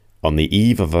On the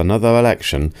eve of another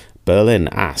election, Berlin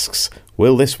asks,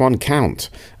 will this one count?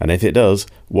 And if it does,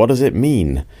 what does it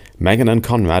mean? Meghan and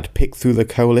Conrad pick through the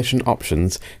coalition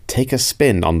options, take a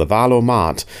spin on the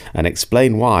Wahl-o-Mat, and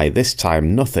explain why this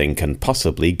time nothing can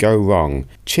possibly go wrong.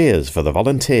 Cheers for the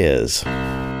volunteers.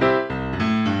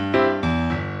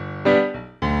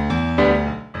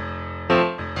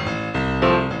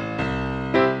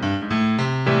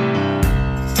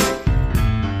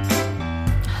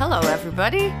 Hello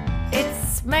everybody,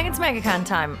 it's Megan's Megacan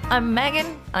time. I'm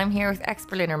Megan, I'm here with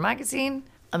Ex-Berliner Magazine.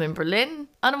 I'm in Berlin,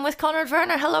 and I'm with Konrad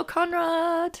Werner. Hello,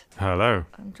 Konrad. Hello.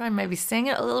 I'm trying to maybe sing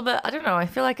it a little bit. I don't know. I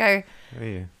feel like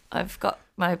I've got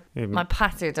my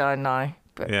patter down now.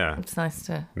 But yeah. It's nice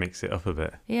to mix it up a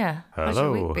bit. Yeah. Hello. How's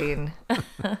your week been?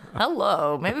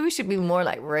 Hello. Maybe we should be more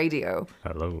like radio.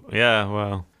 Hello. Yeah,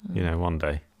 well, one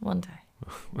day. One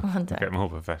day. Get more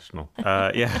professional.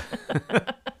 Yeah.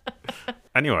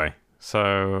 Anyway.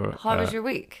 So, how was your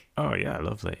week? Oh, yeah,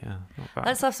 lovely. Yeah, not bad.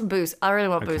 Let's have some booze. I really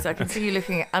want booze. I can see you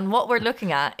looking at, and what we're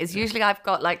looking at is usually I've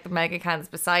got like the mega cans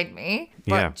beside me,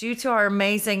 but due to our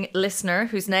amazing listener,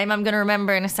 whose name I'm going to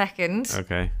remember in a second.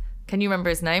 Okay. Can you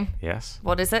remember his name? Yes.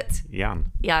 What is it?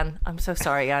 Jan. I'm so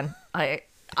sorry, Jan.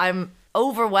 I'm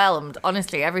overwhelmed.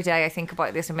 Honestly, every day I think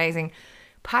about this amazing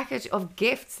package of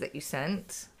gifts that you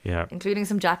sent. Yeah. Including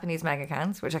some Japanese mega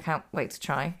cans, which I can't wait to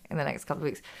try in the next couple of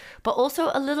weeks. But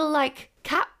also a little like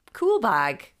cat cool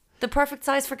bag, the perfect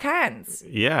size for cans.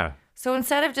 Yeah. So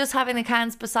instead of just having the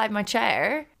cans beside my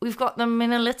chair, we've got them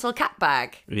in a little cat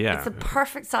bag. Yeah. It's the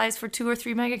perfect size for 2 or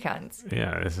 3 mega cans.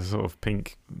 Yeah, it's a sort of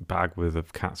pink bag with a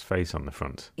cat's face on the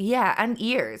front. Yeah, and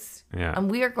ears. Yeah. And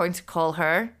we are going to call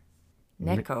her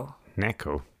Neko.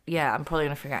 Neko. Yeah, I'm probably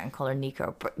going to forget and call her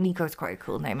Nico. But Nico's quite a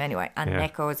cool name anyway. And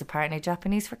Neko is apparently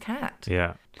Japanese for cat.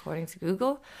 Yeah. According to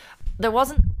Google. There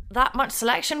wasn't that much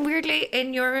selection, weirdly,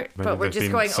 in your... But we're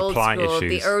just going old school.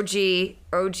 Issues. The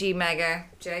OG Mega,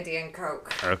 JD and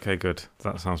Coke. Okay, good.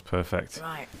 That sounds perfect.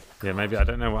 Right. Yeah, maybe, I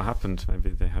don't know what happened.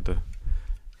 Maybe they had a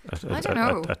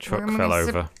truck fell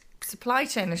over. Supply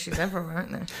chain issues everywhere,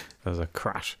 aren't there? There was a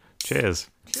crash. Cheers.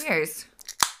 Cheers.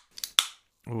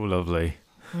 Oh, lovely.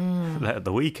 Let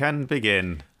the weekend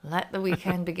begin. Let the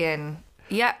weekend begin.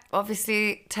 Yeah,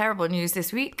 obviously terrible news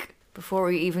this week. Before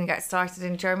we even get started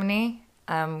in Germany,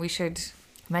 we should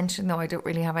mention, though I don't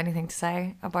really have anything to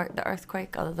say about the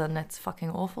earthquake other than it's fucking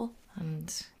awful,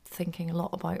 and thinking a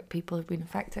lot about people who've been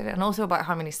affected, and also about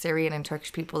how many Syrian and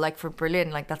Turkish people, like for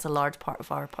Berlin, like that's a large part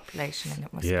of our population, and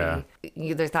it must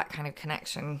be, there's that kind of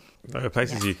connection. There are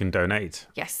places you can donate.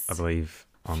 Yes. I believe.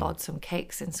 Flawed some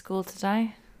cakes in school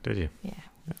today. Did you? Yeah.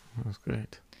 That was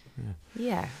great.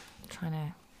 Yeah. Trying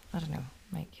to, I don't know,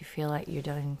 make you feel like you're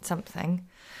doing something.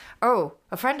 Oh,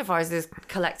 a friend of ours is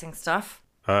collecting stuff.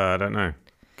 I don't know.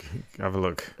 Have a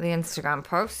look. The Instagram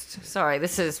post. Sorry,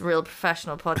 this is real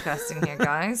professional podcasting here,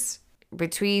 guys.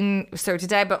 So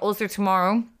today, but also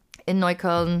tomorrow in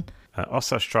Neukölln.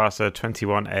 Osterstrasse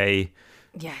 21A.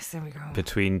 Yes, there we go.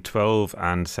 Between 12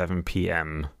 and 7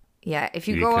 p.m. Yeah, if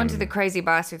you go onto the Crazy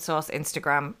Bastard Sauce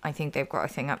Instagram, I think they've got a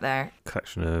thing up there.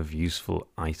 Collection of useful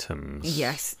items.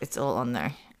 Yes, it's all on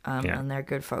there. And they're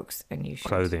good folks, and you should,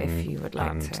 clothing, if you would like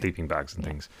and to. Sleeping bags and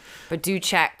things. But do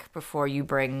check before you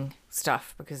bring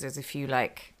stuff, because there's a few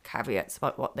like caveats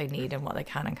about what they need and what they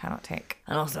can and cannot take.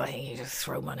 And also, I think you just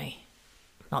throw money,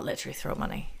 not literally throw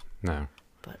money. No.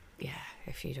 But yeah,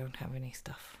 if you don't have any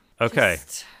stuff. Okay,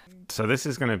 so this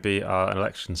is going to be our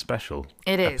election special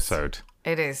episode.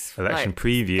 It is. Election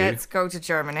preview. Let's go to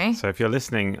Germany. So if you're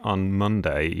listening on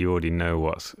Monday, you already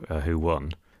know who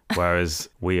won. Whereas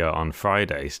we are on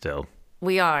Friday still.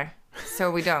 We are. So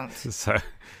we don't.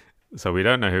 So we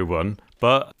don't know who won.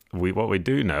 But what we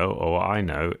do know, or what I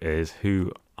know, is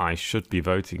who I should be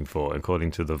voting for according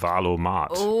to the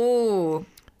Wahl-o-Mat. Oh,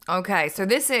 okay. So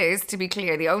this is, to be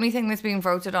clear, the only thing that's being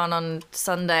voted on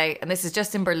Sunday, and this is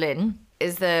just in Berlin,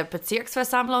 is the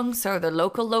Bezirksversammlung, so the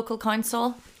local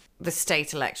council, the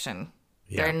state election.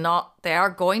 Yeah. They are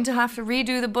going to have to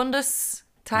redo the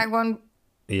Bundestag one.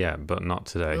 Yeah, but not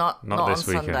today. Not this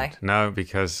on weekend. Sunday. No,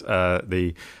 because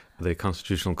the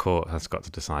Constitutional Court has got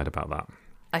to decide about that.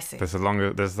 I see. That's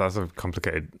a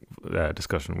complicated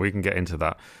discussion. We can get into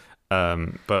that.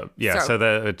 But yeah, so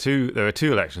there are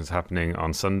two elections happening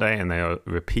on Sunday, and they are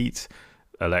repeat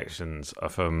elections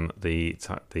from the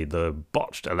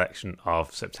botched election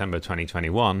of September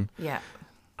 2021. Yeah.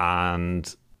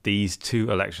 And these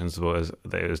two elections was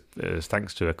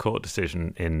thanks to a court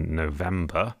decision in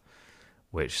November,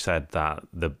 which said that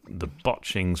the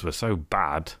botchings were so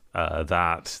bad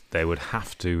that they would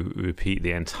have to repeat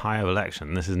the entire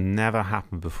election. This has never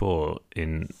happened before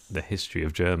in the history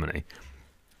of Germany.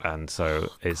 And so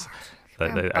it's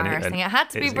Embarrassing. It had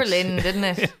to be Berlin, didn't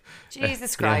it?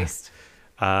 Jesus Christ.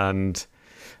 Yeah. And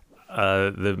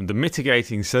the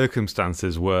mitigating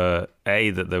circumstances were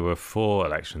that there were 4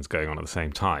 elections going on at the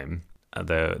same time.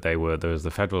 There was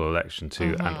the federal election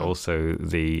too, and also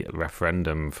the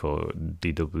referendum for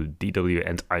DW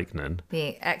Enteignen.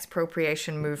 The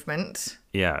expropriation movement.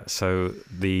 Yeah, so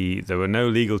there were no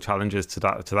legal challenges to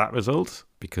that result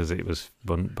because it was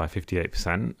won by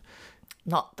 58%.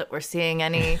 Not that we're seeing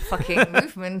any fucking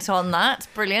movement on that.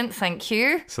 Brilliant, thank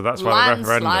you. So that's why the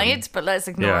referendum... Landslide, but let's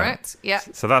ignore it. Yeah.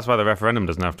 So that's why the referendum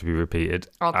doesn't have to be repeated.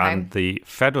 Okay. And the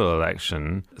federal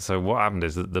election, so what happened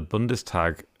is that the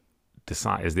Bundestag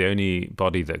is the only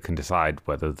body that can decide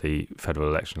whether the federal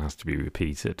election has to be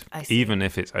repeated, even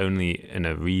if it's only in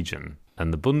a region.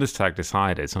 And the Bundestag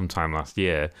decided sometime last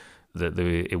year that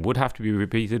it would have to be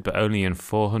repeated, but only in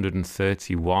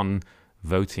 431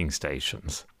 voting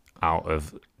stations out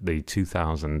of the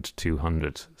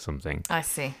 2,200 something. I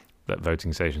see. That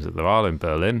voting stations that there are in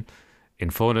Berlin. In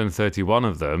 431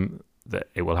 of them, that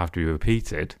it will have to be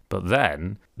repeated. But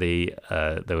then there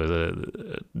was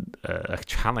a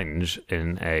challenge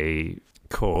in a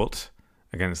court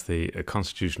against a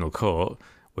constitutional court,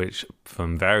 which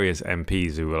from various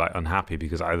MPs who were like unhappy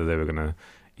because either they were going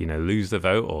to lose the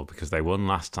vote or because they won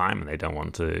last time and they don't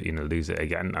want to lose it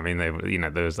again. I mean, there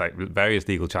was like various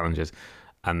legal challenges.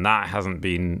 And that hasn't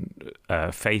been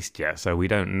faced yet, so we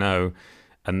don't know.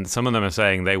 And some of them are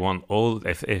saying they want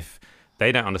if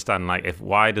they don't understand,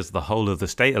 why does the whole of the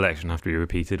state election have to be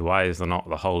repeated? Why is there not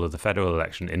the whole of the federal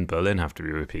election in Berlin have to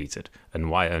be repeated?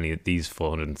 And why only these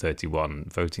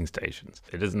 431 voting stations?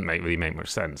 It doesn't really make much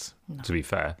sense, to be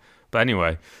fair. But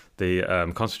anyway, the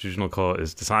Constitutional Court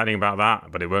is deciding about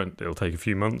that, but it'll take a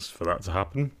few months for that to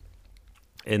happen.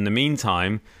 In the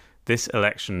meantime, this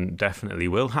election definitely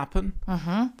will happen,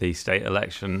 the state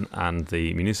election and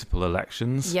the municipal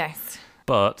elections. Yes.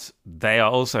 But they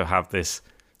also have this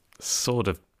sort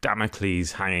of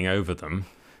Damocles hanging over them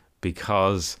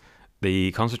because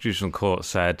the Constitutional Court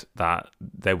said that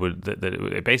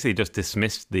it basically just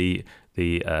dismissed the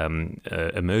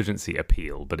emergency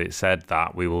appeal, but it said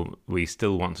that we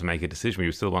still want to make a decision.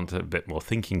 We still want a bit more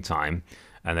thinking time,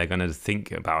 and they're going to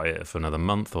think about it for another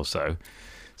month or so.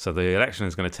 So the election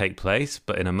is going to take place,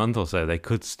 but in a month or so, they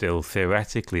could still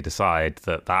theoretically decide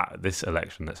that this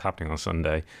election that's happening on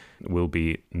Sunday will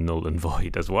be null and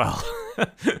void as well,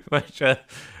 which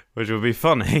would be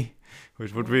funny,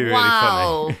 which would be really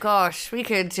funny. Wow, gosh, we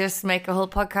could just make a whole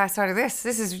podcast out of this.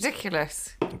 This is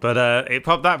ridiculous. But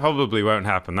that probably won't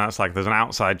happen. That's there's an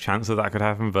outside chance that could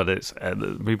happen, but it's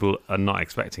people are not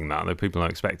expecting that. The people are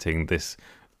expecting this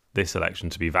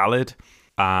election to be valid,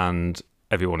 and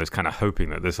everyone is kind of hoping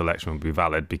that this election will be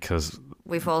valid because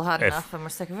we've all had enough and we're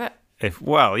sick of it.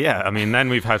 Then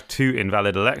we've had 2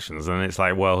 invalid elections, and it's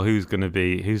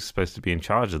who's supposed to be in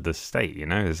charge of the state?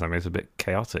 It's a bit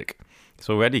chaotic. It's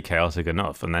already chaotic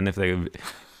enough, and then if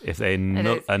they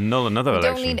annul another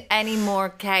election, we don't need any more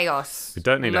chaos. We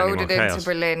don't need any more chaos. Loaded into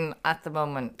Berlin at the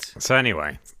moment. So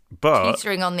anyway, but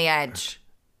teetering on the edge.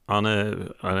 On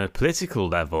a political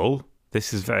level,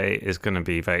 this is going to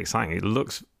be very exciting. It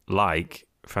looks like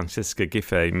Franziska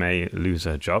Giffey may lose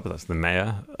her job. That's the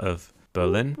mayor of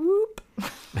Berlin. Whoop.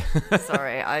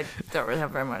 Sorry, I don't really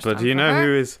have very much But time do you know for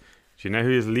her.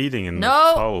 who is leading in the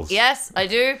polls? Yes, I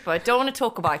do, but I don't want to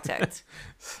talk about it.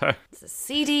 So it's the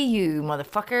CDU,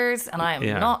 motherfuckers, and I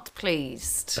am not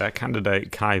pleased. Their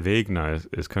candidate Kai Wegner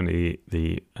is currently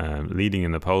the leading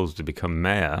in the polls to become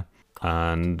mayor.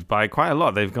 And by quite a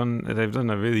lot, they've done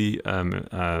a really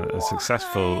a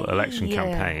successful election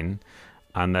campaign.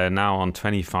 And they're now on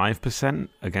 25%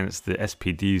 against the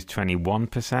SPD's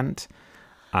 21%.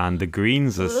 And the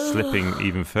Greens are slipping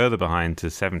even further behind to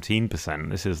 17%.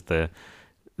 This is a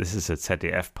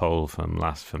ZDF poll from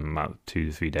about 2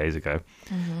 to 3 days ago.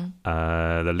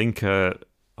 The Linke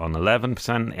on 11%,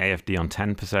 AFD on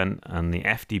 10%, and the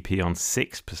FDP on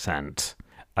 6%.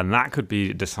 And that could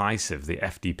be decisive. The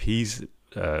FDP's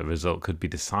result could be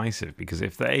decisive because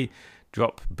if they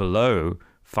drop below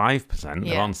 5%,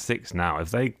 they're on 6 now.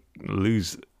 If they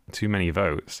lose too many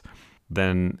votes,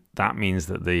 then that means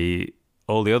that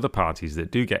all the other parties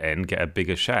that do get in get a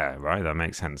bigger share, right? That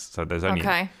makes sense. So there's only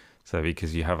so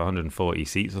because you have 140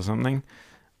 seats or something,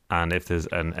 and if there's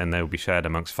and they will be shared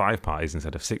amongst 5 parties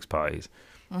instead of 6 parties.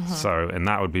 So and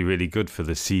that would be really good for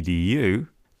the CDU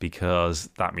because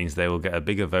that means they will get a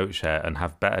bigger vote share and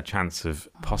have better chance of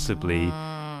possibly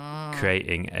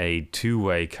creating a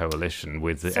 2-way coalition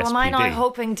with the SPD. So am I not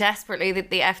hoping desperately that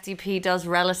the FDP does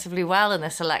relatively well in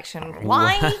this election?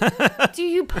 Why do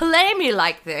you play me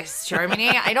like this, Germany?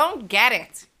 I don't get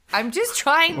it. I'm just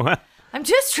trying. Well- I'm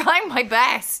just trying my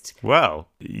best. Well,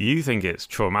 you think it's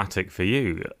traumatic for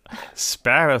you.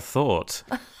 Spare a thought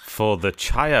for the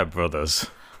Chaya brothers.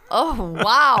 Oh,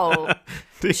 wow.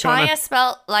 Do you Chaya wanna-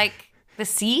 spelled like the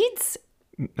seeds?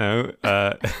 No,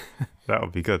 that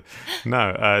would be good.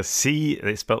 No, it's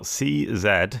spelled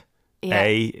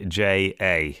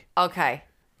CZAJA. Okay.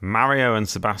 Mario and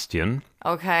Sebastian.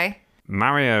 Okay.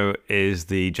 Mario is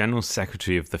the General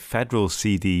Secretary of the Federal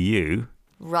CDU,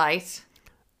 Right.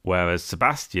 whereas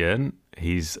Sebastian,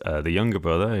 he's the younger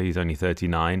brother, he's only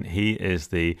 39, he is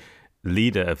the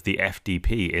leader of the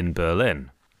FDP in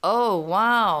Berlin. Oh,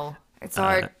 wow. It's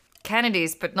our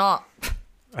Kennedys, but not...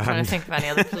 I'm trying to think of any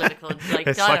other political... Like,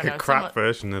 It's I like don't a know, crap someone-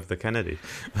 version of the Kennedy.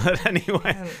 But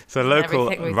anyway, it's a local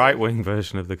everything we do. right-wing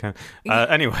version of the Kennedy.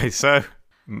 Anyway, so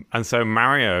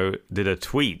Mario did a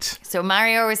tweet. So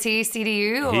Mario, is he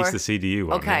CDU? Or? He's the CDU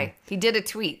one. Okay. He did a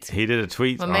tweet. Yeah. He did a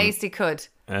tweet I'm amazed he could.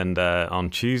 on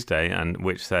Tuesday, and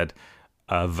which said,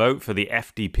 "A vote for the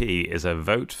FDP is a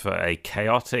vote for a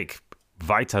chaotic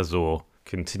Weitersor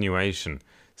continuation."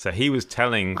 So he was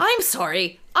telling. I'm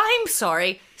sorry.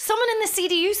 Someone in the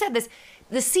CDU said this.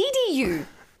 The CDU.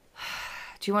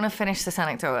 Do you want to finish this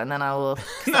anecdote and then I will?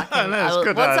 No, it's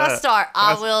good. Once I start,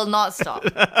 I will not stop.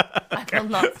 I will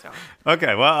not stop.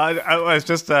 Okay, well, I was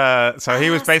just. So he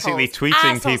was basically tweeting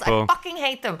Assholes. people I fucking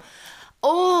hate them.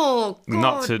 Oh,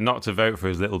 God. not to vote for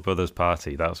his little brother's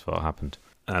party. That's what happened.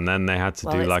 And then they had to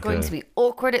Well, do it's like going to be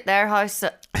awkward at their house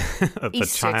at at the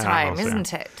Easter China time, house, yeah.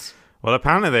 isn't it? Well,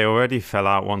 apparently they already fell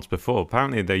out once before.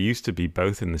 Apparently they used to be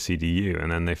both in the CDU,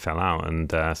 and then they fell out,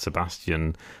 and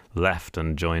Sebastian left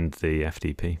and joined the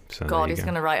FDP. So God, there you he's go.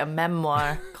 going to write a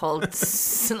memoir called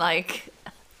like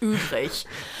Übrig.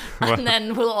 And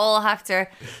then we'll all have to...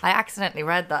 I accidentally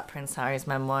read that Prince Harry's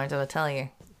memoir, did I tell you?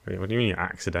 Wait, what do you mean you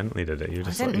accidentally did it? You I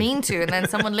just didn't mean to, and then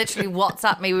someone literally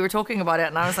WhatsApped me. We were talking about it,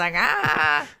 and I was like,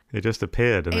 It just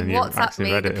appeared, and It then you WhatsApped actually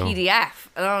me read the it all. PDF,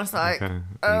 and I was like, Okay. And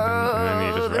then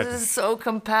you oh, just read this it. is so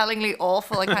compellingly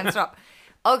awful. I can't stop.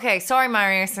 Okay, sorry,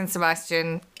 Marius and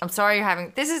Sebastian. I'm sorry you're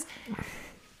having...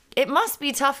 It must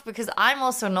be tough because I'm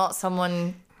also not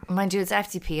someone... Mind you, it's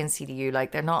FDP and CDU.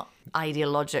 Like, they're not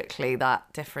ideologically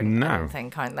that different, No. I don't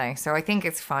think, aren't they? So I think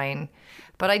it's fine.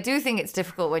 But I do think it's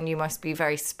difficult when you must be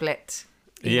very split.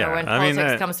 You know, when I mean,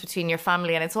 politics comes between your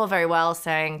family, and it's all very well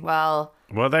saying, well...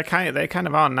 Well, they kind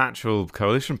of are natural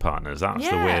coalition partners. That's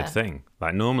the Yeah. weird thing.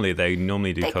 Like they They do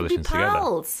could be coalitions together.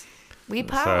 pals. We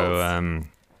pals. So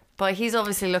But he's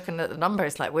obviously looking at the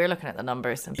numbers, like we're looking at the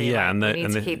numbers, and being Yeah, like, and we need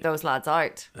to the- keep those lads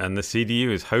out. and the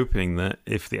CDU is hoping that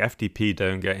if the FDP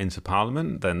don't get into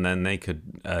parliament, then they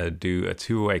could do a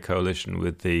two-way coalition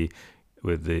with the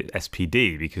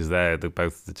SPD, because they're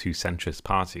both the two centrist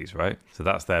parties, right? So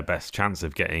that's their best chance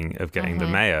of getting the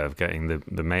mayor, of getting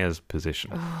the mayor's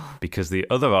position. Because the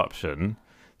other option,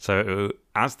 so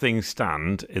as things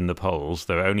stand in the polls,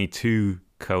 there are only three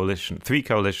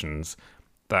coalitions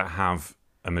that have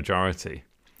a majority.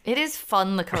 It is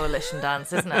fun, the coalition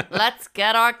dance, isn't it? Let's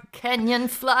get our Kenyan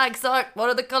flags out. What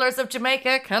are the colours of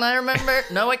Jamaica? Can I remember?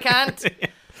 No, I can't.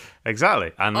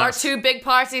 Exactly, and Our that's, two big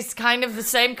parties kind of the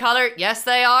same colour? Yes,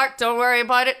 they are. Don't worry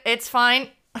about it. It's fine.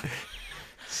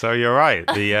 so you're right.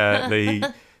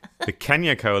 The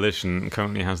Kenya coalition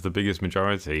currently has the biggest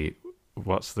majority.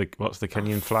 What's the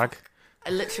Kenyan flag? I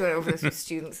literally went over this with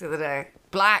students the other day.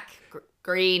 Black,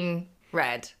 green,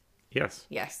 red. Yes,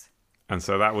 Yes. and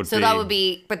so that would So that would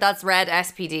be, but that's red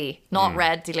SPD, not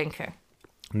red Die Linke.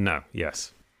 no,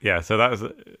 yes, yeah. So that was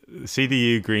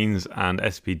CDU, Greens, and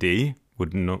SPD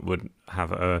would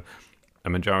have a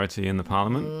majority in the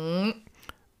parliament,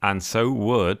 and so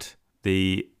would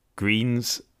the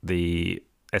Greens, the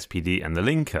SPD, and the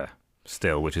Linke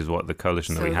still, which is what the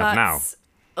coalition that we have now.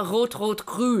 Rot, Rot,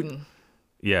 Grün.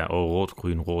 Yeah, or Rot,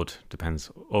 Grün, Rot, depends.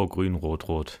 Or Grün, Rot,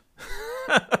 Rot.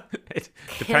 It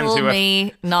depends Kill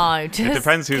me now. Just It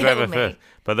depends who's kill ever me. first.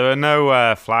 But there are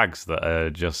no flags that are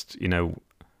just,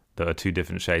 that are two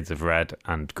different shades of red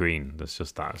and green. That's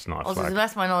just that. It's not a Also, to flag. the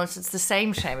best of my knowledge, it's the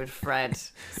same shade of red.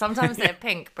 Sometimes they have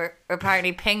pink, but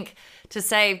apparently pink, to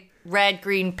say red,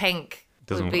 green, pink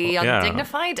Doesn't- would be yeah.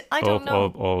 undignified. I don't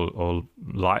know. Or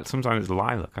sometimes it's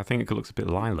lilac. I think it looks a bit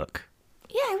lilac.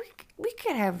 Yeah, we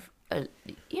could have,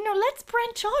 let's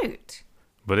branch out.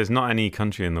 But it's not any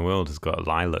country in the world has got a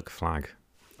lilac flag.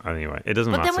 Anyway, it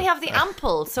doesn't But matter. then we have the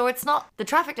ample, so it's not the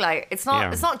traffic light. It's not.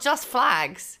 Yeah. It's not just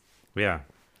flags. Yeah.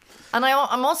 And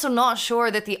I'm also not sure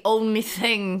that the only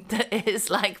thing that is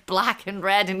like black and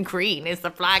red and green is the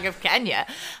flag of Kenya.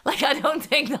 Like, I don't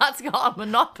think that's got a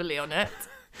monopoly on it.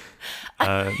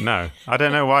 No, I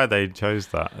don't know why they chose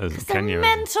that as They're Kenya.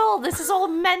 mental. This is all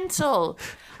mental.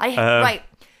 Right.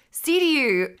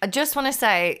 CDU, I just want to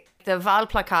say the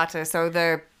Wahlplakate, so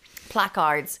the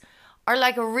placards, are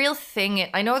like a real thing.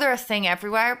 I know they're a thing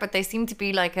everywhere, but they seem to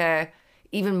be like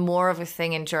even more of a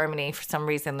thing in Germany for some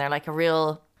reason. They're like a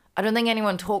real... I don't think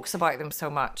anyone talks about them so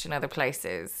much in other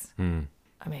places.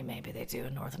 I mean, maybe they do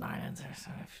in Northern Ireland. They're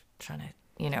sort of trying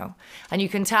to, And you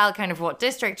can tell kind of what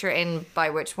district you're in by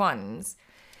which ones.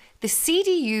 The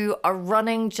CDU are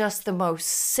running just the most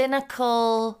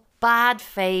cynical, bad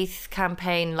faith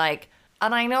campaign.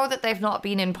 And I know that they've not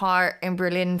been in power in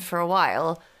Berlin for a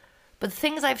while, but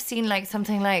things I've seen, like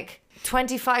something like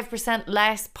 25%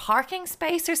 less parking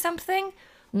space or something,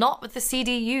 not with the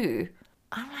CDU.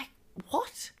 I'm like,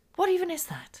 what? What even is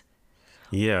that?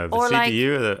 Yeah, the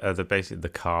CDU are basically the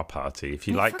car party. If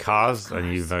you like cars,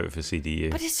 then you vote for CDU.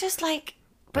 But it's just like...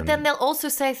 But then they'll also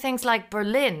say things like,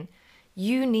 Berlin,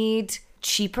 you need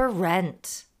cheaper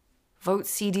rent. Vote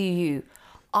CDU.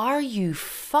 Are you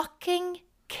fucking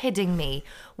kidding me?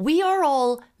 We are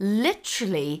all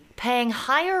literally paying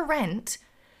higher rent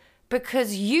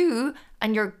because you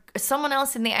and someone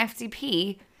else in the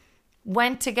FDP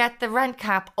went to get the rent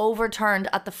cap overturned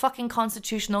at the fucking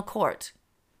Constitutional Court.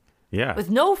 Yeah. With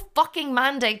no fucking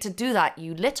mandate to do that,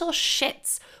 you little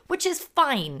shits. Which is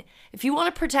fine. If you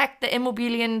want to protect the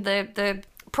immobilien, the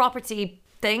property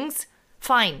things,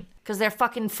 fine. Because they're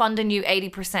fucking funding you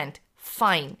 80%.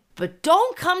 Fine. But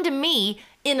don't come to me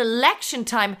in election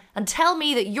time and tell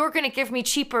me that you're going to give me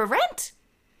cheaper rent.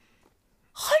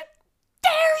 How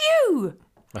dare you?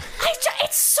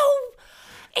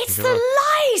 It's the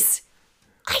lies.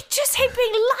 I just hate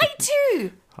being lied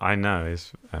to. I know.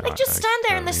 Just stand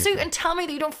there in the suit and tell me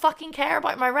that you don't fucking care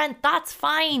about my rent. That's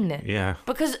fine. Yeah.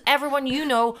 Because everyone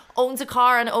owns a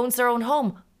car and owns their own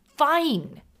home.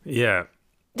 Fine. Yeah.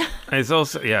 It's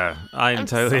also, I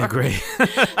totally agree.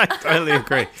 I totally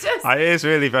agree. It is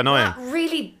really annoying. That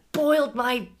really boiled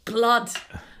my blood.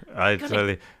 I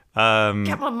totally...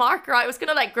 Get my marker out. I was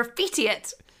going to graffiti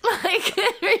it.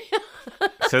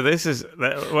 So this is...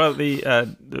 Well, the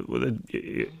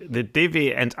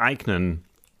Divi Enteignen,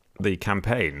 the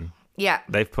campaign,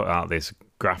 they've put out this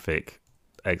graphic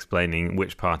explaining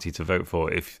which party to vote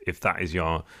for if that is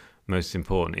your most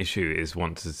important issue, is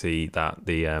want to see that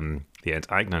the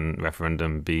Enteignen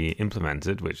referendum be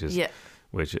implemented, which is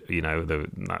which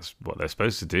that's what they're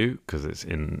supposed to do because it's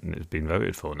been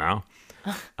voted for now.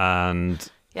 And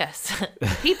yes,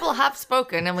 people have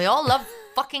spoken, and we all love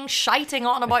fucking shiting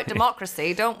on about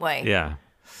democracy, don't we? Yeah.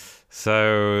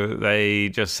 So they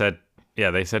just said,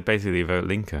 they said basically vote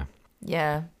Linke.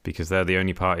 Yeah. Because they're the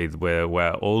only party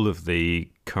where all of the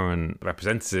current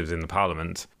representatives in the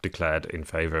parliament declared in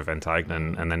favour of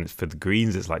Enteignen, and then for the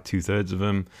Greens it's like 2/3 of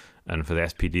them, and for the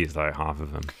SPD it's like half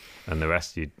of them, and the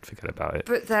rest you'd forget about it.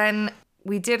 But then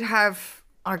we did have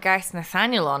our guest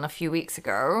Nathaniel on a few weeks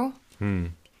ago,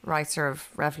 writer of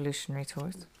Revolutionary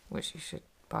Tours, which you should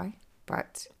buy.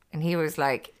 And he was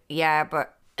like,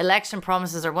 but election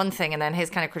promises are one thing, and then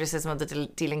his kind of criticism of the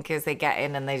Die Linke is they get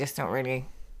in and they just don't really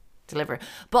deliver.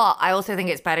 But I also think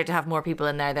it's better to have more people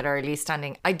in there that are at least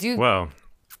standing.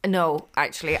 No,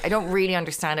 actually, I don't really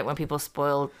understand it when people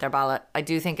spoil their ballot. I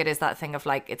do think it is that thing of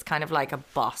it's kind of like a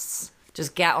bus.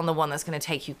 Just get on the one that's going to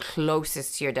take you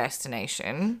closest to your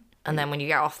destination. And then when you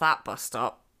get off that bus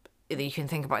stop, you can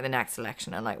think about the next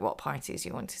election and what parties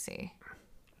you want to see.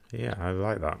 Yeah, I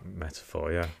like that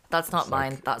metaphor, yeah. That's not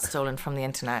mine. That's stolen from the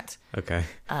internet. Okay.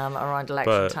 Around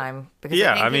election time. Because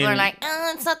I think people are like,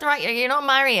 it's not the right... You're not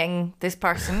marrying this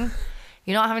person.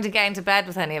 You're not having to get into bed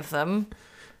with any of them.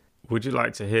 Would you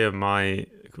like to hear my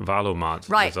Valomat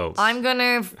results? I'm going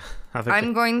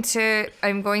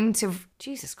to...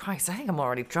 Jesus Christ, I think I'm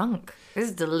already drunk. This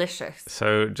is delicious.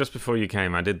 So just before you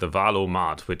came, I did the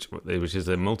Valomat, which is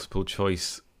a multiple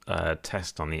choice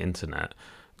test on the internet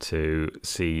to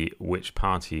see which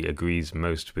party agrees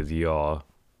most with your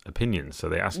opinions. So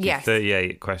they ask you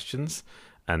 38 questions,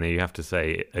 and then you have to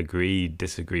say agree,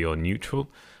 disagree, or neutral.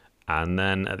 And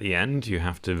then at the end, you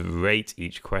have to rate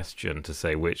each question to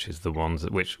say which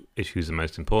issues are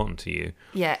most important to you.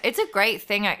 Yeah, it's a great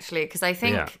thing, actually, because I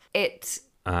think it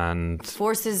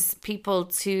forces people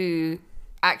to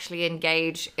actually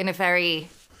engage in a very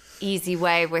easy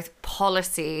way with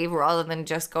policy rather than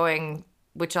just going,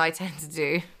 which I tend to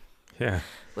do,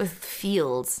 with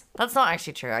fields. That's not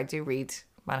actually true. I do read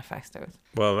manifestos.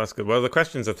 Well, that's good. Well, the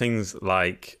questions are things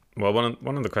like... Well,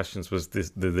 one of the questions was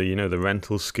the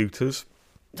rental scooters.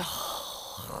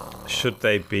 Should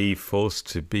they be forced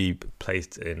to be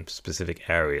placed in specific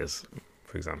areas?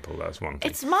 For example, that's one thing.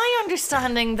 It's my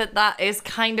understanding that is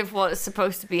kind of what it's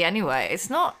supposed to be anyway. It's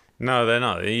not. No, they're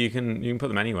not. You can put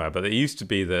them anywhere, but it used to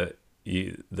be that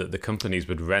the companies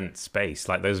would rent space.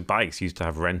 Like those bikes used to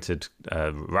have rented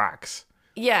racks.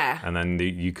 Yeah. And then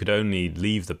you could only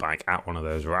leave the bike at one of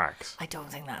those racks. I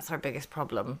don't think that's our biggest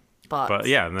problem. But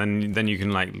yeah, then you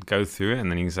can like go through it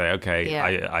and then you can say, okay,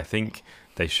 Yeah. I think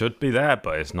they should be there,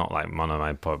 but it's not like one of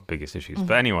my biggest issues.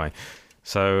 But anyway,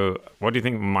 so what do you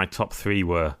think my top 3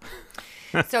 were?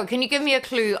 So can you give me a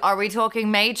clue? Are we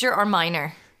talking major or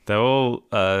minor? They're all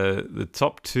the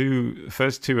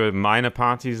first two are minor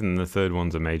parties, and the third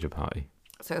one's a major party.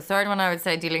 So third one, I would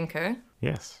say Die Linke.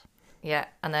 Yes. Yeah,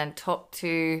 and then top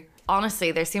 2.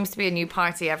 Honestly, there seems to be a new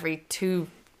party every 2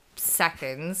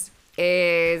 seconds.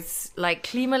 Is like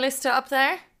Klimaliste up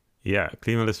there? Yeah,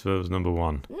 Klimaliste was number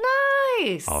 1.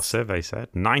 Nice. Our survey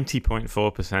said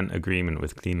 90.4% agreement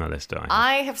with Klimaliste.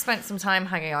 I have spent some time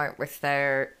hanging out with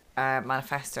their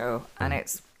manifesto, and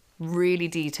it's really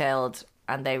detailed,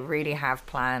 and they really have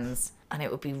plans, and it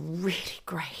would be really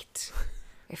great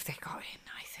if they got in,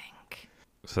 I think.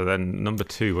 So then number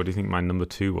 2, what do you think my number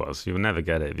 2 was? You'll never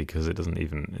get it because it didn't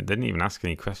even ask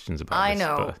any questions about I this.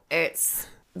 know. But It's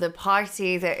the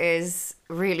party that is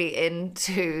really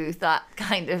into that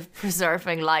kind of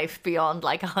preserving life beyond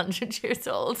like 100 years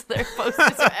old. Their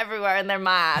posters are everywhere and they're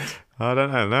mad. I don't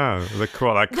know. No, the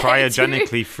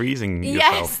cryogenically freezing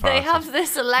yourself. Yes, they party. have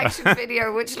this election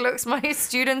video which looks some of my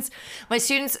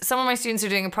students are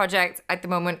doing a project at the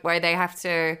moment where they have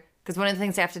to, because one of the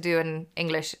things they have to do in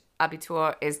English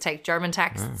Abitur is take German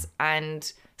texts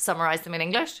and summarize them in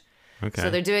English. Okay.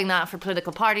 So they're doing that for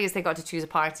political parties. They got to choose a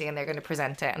party and they're going to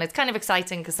present it. And it's kind of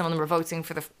exciting because some of them are voting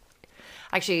for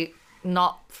actually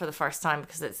not for the first time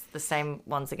because it's the same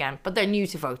ones again, but they're new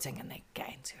to voting and they get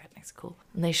into it and it's cool.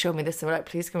 And they showed me this and were like,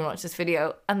 please come and watch this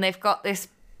video. And they've got this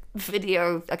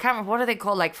video, I can't remember, what are they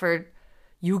called, like for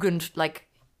Jugend, like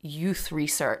youth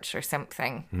research or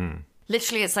something.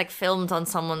 Literally it's like filmed on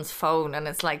someone's phone and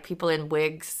it's like people in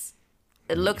wigs.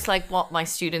 It looks like what my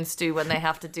students do when they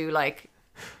have to do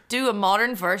a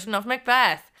modern version of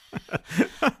Macbeth.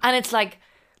 And it's like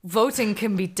voting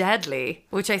can be deadly,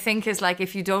 which I think is like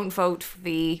if you don't vote for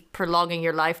the prolonging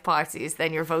your life parties,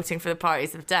 then you're voting for the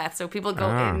parties of death. So people go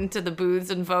into the booths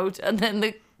and vote, and then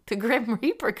the Grim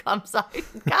Reaper comes out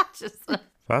and catches them.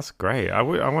 That's great. I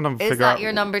want to figure out. Is that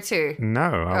your number 2? No.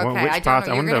 I Okay, which part?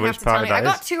 I wonder which part that I is.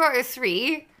 got 2 out of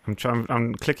 3.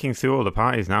 I'm clicking through all the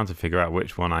parties now to figure out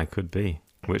which one I could be.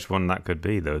 Which one that could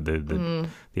be, though,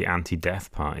 the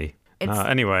anti-death party.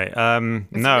 Anyway, no,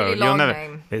 really you'll long never.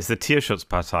 name. It's the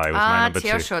Tierschutzpartei was my number 2.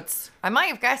 Tierschutz. I might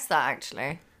have guessed that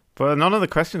actually. But none of the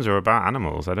questions are about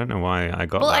animals. I don't know why I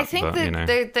got that. Well, I think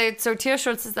but, that so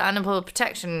Tierschutz is the animal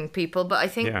protection people, but I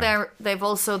think Yeah. they'll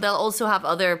also have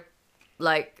other,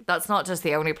 like, that's not just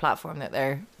the only platform that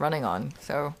they're running on.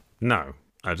 So No,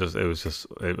 it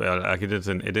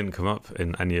didn't come up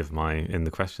in any of in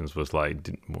the questions. Was like,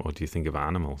 what do you think of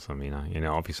animals? I mean,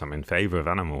 obviously I'm in favor of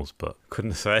animals, but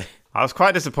couldn't say. I was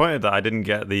quite disappointed that I didn't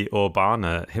get the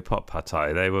Urbana Hip Hop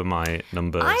Party. They were my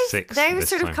number 6. They were this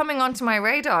sort time. of coming onto my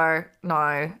radar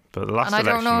now. But the last And I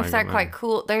don't know election, if they're got quite them.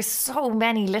 cool. There's so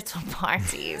many little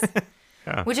parties,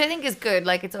 which I think is good.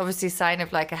 Like, it's obviously a sign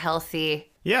of like a healthy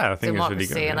Yeah, I think democracy.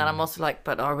 it's really good. And then I'm also like,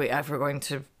 but are we ever going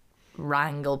to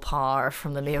wrangle power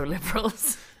from the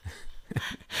neoliberals?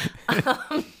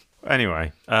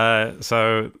 Anyway,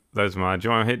 so those are my. Do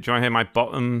you want to hear my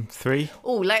bottom 3?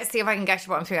 Oh, let's see if I can guess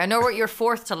your bottom 3. I know what your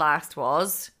 4th to last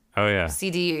was. Oh yeah,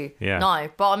 CDU. Yeah. Now,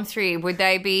 bottom 3, would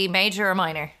they be major or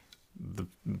minor?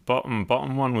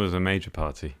 bottom one was a major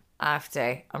party.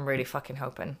 AfD. I'm really fucking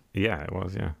hoping. Yeah, it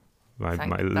was. Yeah, my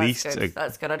That's least. good.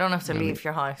 That's good. I don't have to leave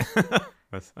your house.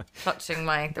 That's- Clutching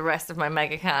the rest of my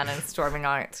mega can and storming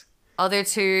out. Other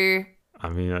 2, I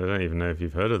mean, I don't even know if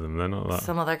you've heard of them. They're not that.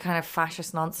 some other kind of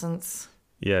fascist nonsense.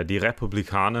 Yeah, Die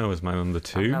Republikaner was my number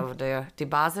 2, No idea. Die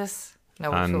Basis? No,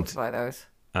 we And- talked about those.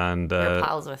 and You're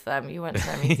pals with them. You went to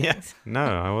their meetings. yeah, no,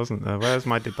 I wasn't. Where's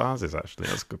my Debases? Actually,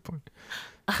 that's a good point.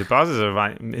 Debases are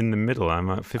right in the middle. I'm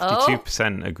at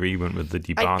 52% agreement with the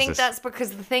Debases. I think that's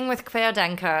because the thing with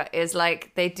Querdenker is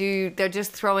like they're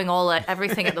just throwing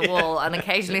everything at the wall, and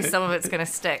occasionally some of it's going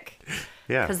to stick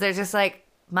yeah. because they're just like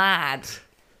mad.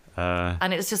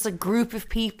 And it's just a group of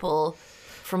people,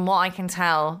 from what I can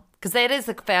tell, because it is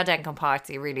the Querdenker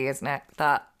party, really, isn't it?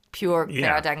 That pure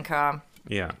Yeah. Querdenker.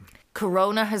 Yeah.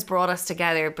 Corona has brought us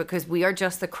together because we are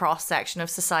just the cross section of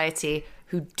society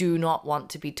who do not want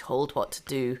to be told what to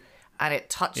do. And it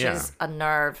touches a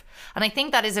nerve. And I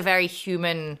think that is a very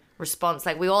human response.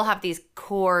 Like, we all have these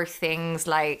core things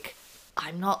like,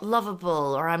 I'm not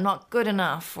lovable, or I'm not good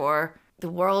enough, or the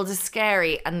world is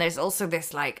scary. And there's also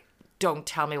this, like, don't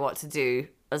tell me what to do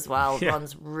as well. Yeah.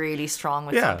 Runs really strong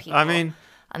with some people. I mean,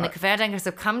 And the Querdenkers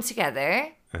have come together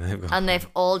And they've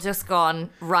all just gone,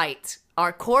 right,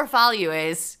 our core value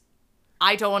is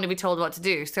I don't want to be told what to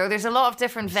do. So there's a lot of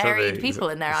different varied people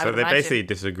in there, I would So they imagine. basically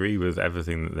disagree with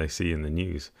everything that they see in the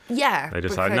news. Yeah. They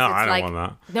decide, because no, it's I don't like, want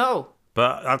that. No.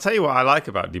 But I'll tell you what I like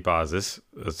about Die Basis,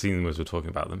 seeing as we're talking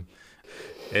about them,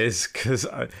 is because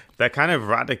they're kind of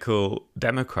radical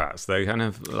Democrats. They kind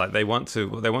of like they want to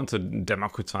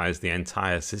democratize the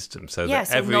entire system. So Yeah,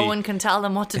 that so no one can tell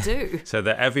them what to do. so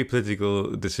that every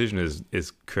political decision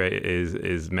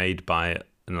is made by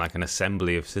like an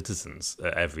assembly of citizens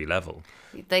at every level.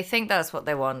 They think that's what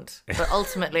they want, but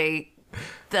ultimately But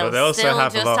they they'll also still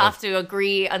have a just lot have of- to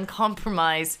agree and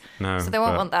compromise. No, So they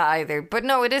won't but- want that either. But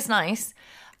no, it is nice.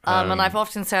 And I've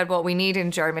often said what we need in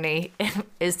Germany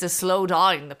is to slow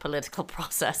down the political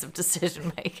process of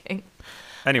decision making.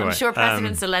 Anyway, I'm sure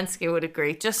President Zelensky would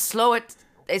agree. Just slow it.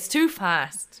 It's too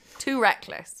fast, too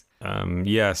reckless. my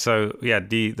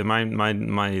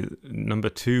number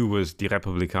 2 was Die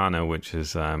Republikaner, which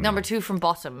is Number 2 from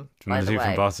bottom, by Number the 2 way.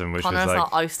 from bottom, which is Connor's like-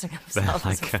 not ousting himself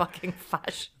as a like a- fucking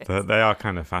fascist. they are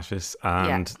kind of fascist.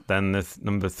 And then the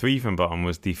number 3 from bottom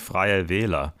was Die Freie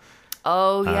Wähler.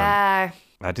 Oh, yeah.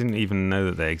 I didn't even know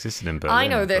that they existed in Berlin. I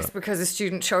know this but- because a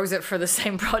student chose it for the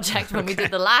same project when we did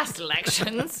the last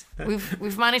elections.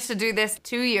 We've managed to do this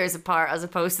 2 years apart as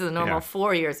opposed to the normal Yeah.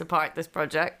 4 years apart, this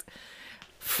project.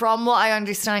 From what I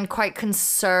understand, quite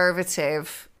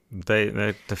conservative.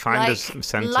 They're defined as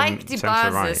centre like Die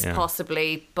right. Basis, Yeah.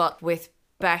 possibly, but with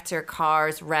better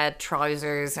cars, red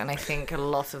trousers, and I think a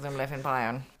lot of them live in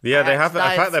Bayern. Yeah, they have. In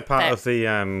That fact, is- they're part that- of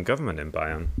the government in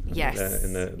Bayern. Yes.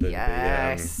 In the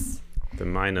yes. the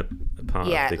minor part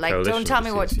Yeah, of the like coalition. don't tell of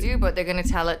me the what to CSU. do, but they're going to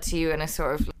tell it to you in a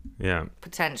sort of Yeah.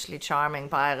 potentially charming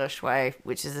Bayerish way,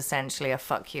 which is essentially a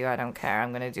fuck you, I don't care, I'm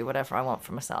going to do whatever I want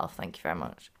for myself, thank you very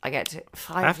much. I get to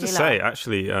I have to say,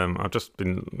 actually, I've just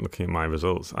been looking at my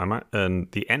results. I'm at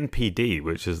the NPD,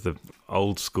 which is the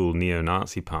old school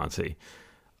neo-Nazi party,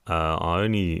 are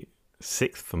only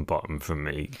 6th from bottom from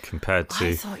me compared to.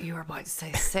 I thought you were about to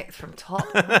say 6th from top.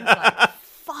 I was like,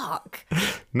 fuck.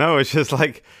 No, it's just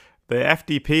like the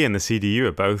FDP and the CDU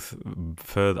are both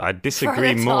further. I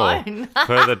disagree Further more. down.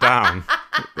 Further down.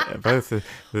 Both the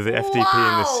FDP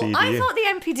and the CDU. I thought the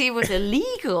NPD was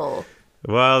illegal.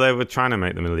 Well, they were trying to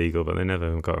make them illegal, but they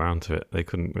never got around to it. They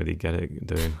couldn't really get it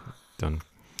done.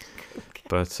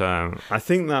 But I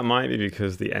think that might be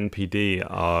because the NPD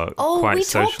are quite we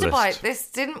socialist. talked about this,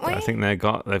 didn't we? I think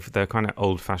they're kind of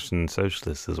old-fashioned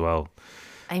socialists as well.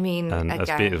 I mean, And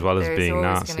again, as well as there's being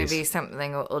always going to Nazis. be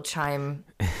something that will chime.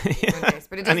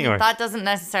 But it Anyway. that doesn't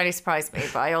necessarily surprise me.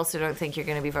 But I also don't think you're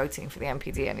going to be voting for the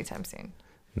NPD anytime soon.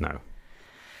 No.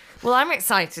 Well, I'm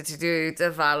excited to do the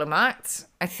Valomat.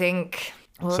 I think.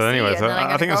 We'll So anyway, see, and then I'm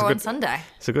I think gonna it's go a on good Sunday.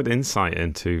 It's a good insight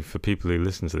into for people who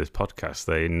listen to this podcast.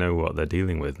 They know what they're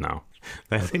dealing with now.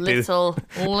 They do-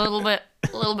 A little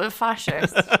bit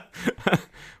fascist.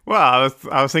 Well,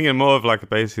 I was thinking more of like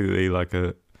basically like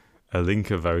a Linke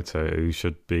voter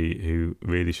who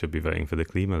really should be voting for the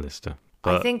Klimaliste.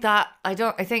 I But think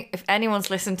if anyone's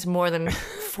listened to more than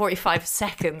 45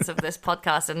 seconds of this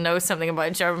podcast and knows something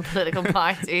about German political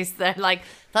parties, they're like,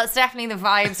 that's definitely the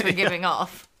vibes we're giving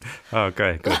off. oh,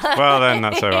 okay, good. Well, then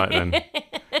that's all right then.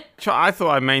 I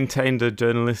thought I maintained a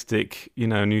journalistic,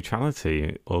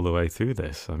 neutrality all the way through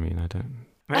this. I mean, I don't.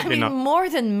 I mean, not. more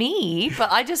than me, but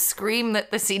I just scream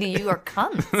that the CDU are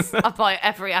cunts about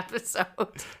every episode.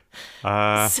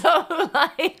 So,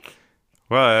 like,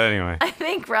 Well, anyway, I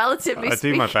think relatively I do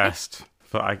speaking, my best,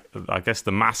 but I guess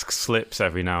the mask slips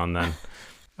every now and then.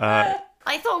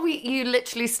 I thought you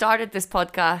literally started this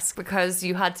podcast because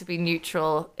you had to be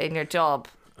neutral in your job.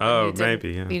 and Oh, you didn't- maybe,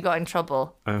 yeah. You got in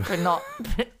trouble for not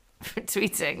for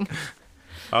tweeting.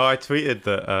 Oh, I tweeted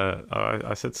that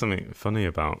I said something funny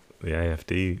about the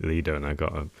AfD leader, and I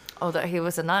got a. Oh, that he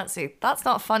was a Nazi. That's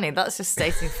not funny. That's just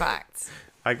stating facts.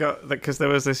 I got because there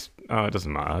was this. Oh, it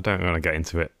doesn't matter. I don't want to get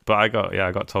into it. But I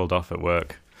got told off at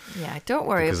work Yeah, don't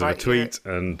worry because of a about your- tweet,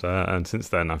 and since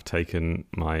then I've taken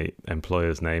my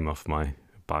employer's name off my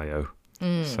bio,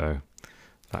 so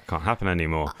that can't happen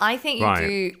anymore. I think you Right.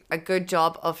 do a good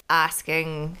job of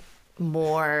asking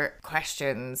more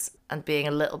questions and being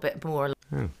a little bit more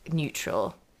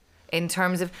neutral in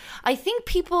terms of. I think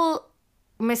people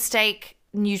mistake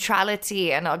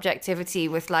neutrality and objectivity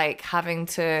with like having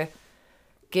to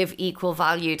give equal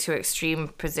value to extreme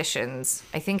positions.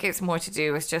 I think it's more to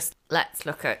do with just let's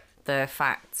look at the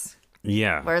facts.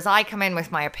 Yeah. Whereas I come in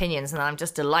with my opinions and I'm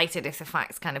just delighted if the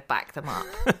facts kind of back them up.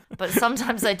 But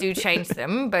sometimes I do change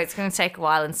them, but it's going to take a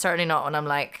while, and certainly not when I'm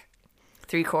like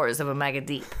 3/4 of a mega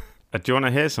deep. Do you want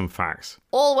to hear some facts?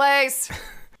 Always.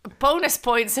 bonus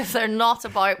points if they're not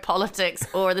about politics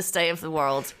or the state of the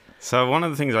world. So one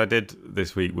of the things I did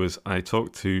this week was I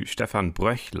talked to Stefan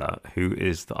Bröchler, who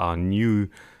is our new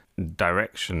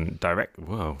election director.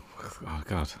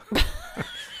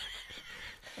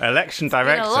 It's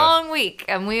been a long week,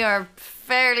 and we are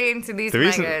fairly into these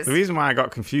megas. The reason why I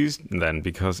got confused then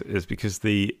because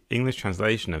the English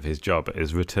translation of his job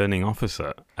is returning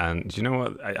officer. And do you know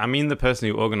what? I mean the person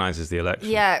who organises the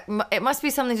election. Yeah, it must be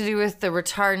something to do with the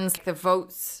returns, the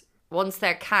votes. Once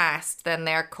they're cast, then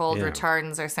they're called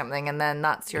returns or something, and then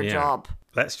that's your job.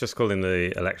 Let's just call him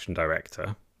the election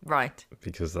director. Right.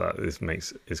 Because that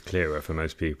is clearer for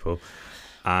most people.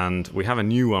 And we have a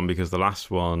new one because the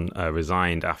last one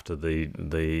resigned after the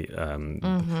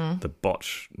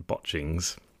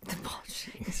botchings. The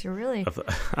botchings, you're really...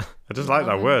 I just like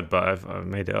that word, but I've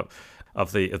made it up.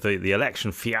 Of the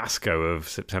election fiasco of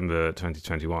September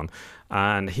 2021.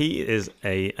 And he is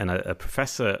a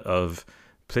professor of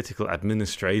political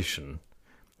administration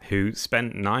who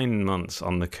spent 9 months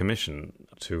on the commission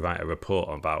to write a report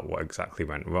about what exactly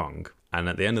went wrong. And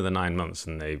at the end of the 9 months,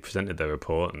 and they presented their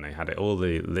report, and they had all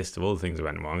the list of all the things that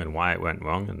went wrong and why it went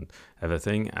wrong and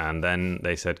everything. And then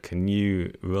they said, "Can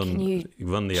you run the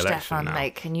election Stefan, now?"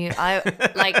 Like, can you?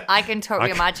 I can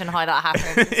totally imagine how that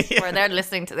happens. Where they're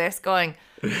listening to this, going,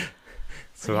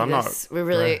 "So I'm not. We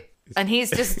really." And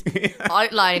he's just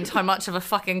outlined how much of a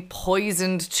fucking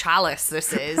poisoned chalice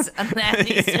this is, and then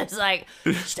he's just like,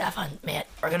 "Stefan, mate,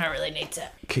 we're gonna really need to.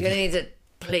 You're gonna need to."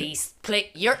 Please,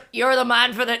 you're the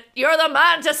man you're the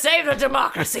man to save the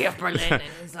democracy of Berlin. And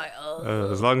he's like,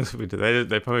 as long as we do,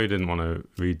 they probably didn't want to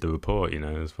read the report,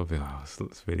 It's probably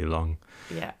it's really long.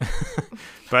 Yeah.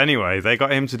 But anyway, they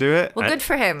got him to do it. Well, good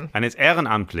for him. And it's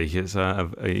ehrenamtlich. It's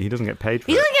he doesn't get paid for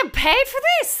it. He doesn't get paid for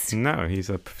this. No, he's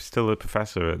still a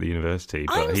professor at the university,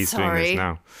 but he's doing this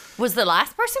now. Was the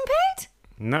last person paid?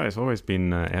 No, it's always been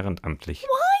ehrenamtlich.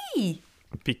 Why?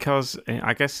 Because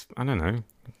I guess I don't know.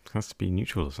 It has to be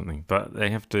neutral or something, but they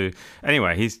have to.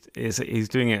 Anyway, he's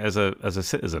doing it as a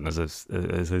citizen, as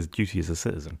his duty as a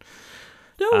citizen.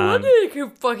 No wonder you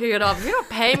keep fucking it up. If you're not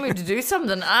paying me to do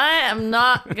something, I am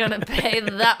not gonna pay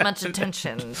that much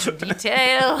attention to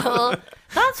detail.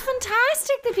 That's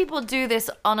fantastic that people do this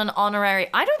on an honorary.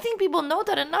 I don't think people know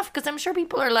that enough because I'm sure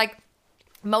people are like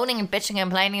moaning and bitching and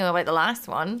complaining about the last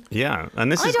one. Yeah,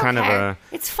 and this is kind of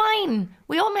it's fine.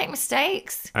 We all make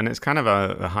mistakes. And it's kind of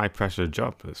a high pressure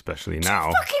job, especially now.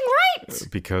 You're fucking right.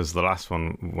 Because the last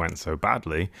one went so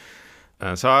badly.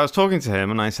 So I was talking to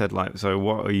him and I said, so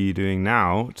what are you doing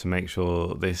now to make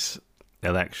sure this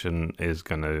election is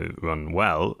going to run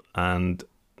well? And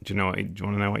do you want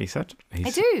to know what he said? I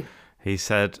do. He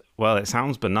said, well, it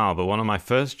sounds banal, but one of my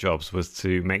first jobs was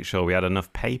to make sure we had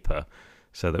enough paper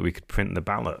so that we could print the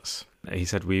ballots. He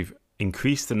said we've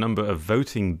increased the number of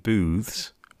voting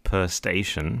booths per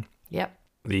station. Yep.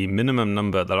 The minimum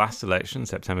number at the last election,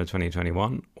 September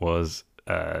 2021, was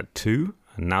 2,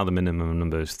 and now the minimum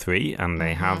number is 3. And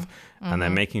they and they're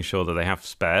making sure that they have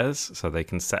spares so they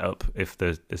can set up if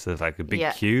there's like a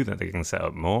big queue that they can set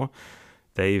up more.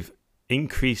 They've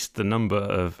increased the number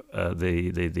of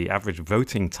the average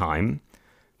voting time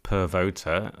per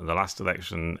voter. The last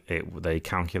election, they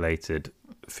calculated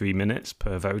 3 minutes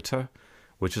per voter,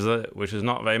 which is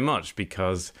not very much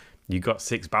because you got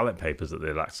 6 ballot papers at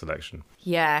the last election.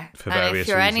 Yeah, for and various if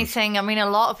you're reasons. anything, I mean, a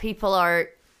lot of people are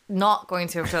not going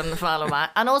to have done the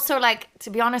Valomat, and also, like, to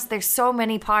be honest, there's so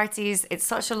many parties. It's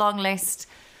such a long list.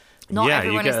 Not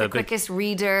everyone is the quickest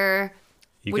reader.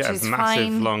 You which get is a massive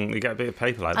fine. long. You get a bit of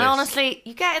paper like And this. honestly,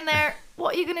 you get in there.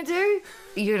 What are you going to do?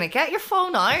 You're going to get your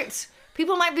phone out.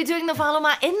 People might be doing the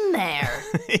Valomat in there.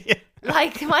 Yeah.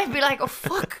 Like, they might be like, oh,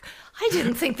 fuck. I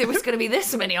didn't think there was going to be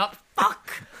this many up.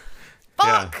 Fuck.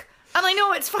 Yeah. And I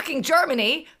know it's fucking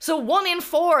Germany, so 1 in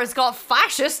 4 has got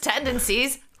fascist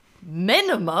tendencies.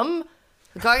 Minimum.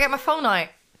 I gotta get my phone out.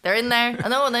 They're in there. I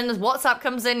know, and then WhatsApp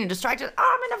comes in, you're distracted.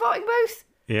 Oh, I'm in a voting booth.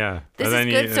 Yeah. This And is then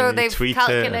good, so you they've tweet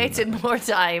calculated more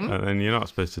time. And then you're not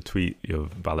supposed to tweet your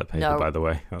ballot paper, No. by the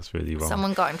way. That's really wrong.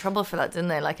 Someone got in trouble for that, didn't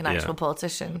they? Like an Yeah. actual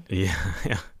politician. Yeah,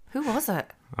 yeah. Who was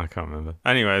it? I can't remember.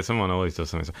 Anyway, someone always does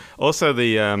something. Also,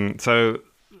 the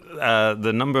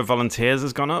number of volunteers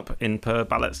has gone up in per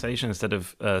ballot station. Instead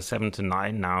of 7 to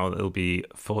 9, now it'll be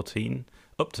 14,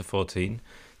 up to 14,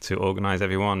 to organise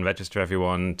everyone, register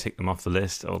everyone, tick them off the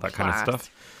list, all that kind of stuff.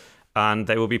 And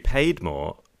they will be paid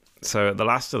more. So at the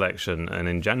last election, and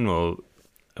in general,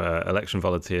 election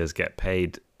volunteers get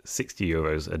paid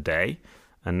 €60 a day,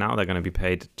 and now they're going to be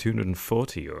paid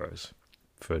 €240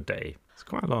 for a day. It's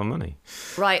quite a lot of money.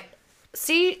 Right.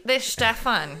 See this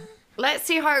Stefan. let's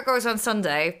see how it goes on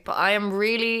Sunday. But I am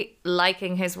really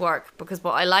liking his work, because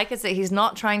what I like is that he's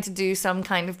not trying to do some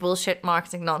kind of bullshit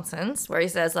marketing nonsense where he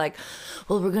says like,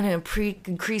 well, we're going to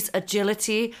increase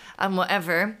agility and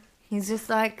whatever. He's just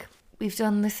like, we've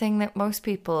done the thing that most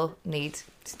people need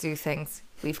to do things.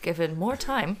 We've given more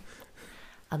time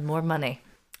and more money.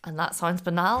 And that sounds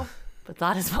banal, but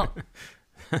that is what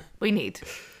we need.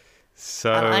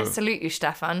 So And I salute you,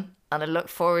 Stefan. And I look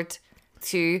forward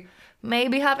to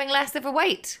maybe having less of a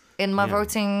wait in my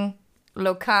voting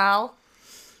locale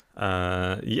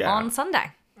on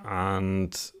Sunday.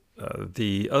 And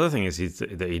the other thing is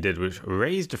that he did, which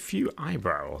raised a few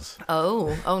eyebrows.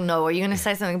 Oh no. Are you going to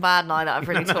say something bad now that I've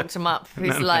really talked him up?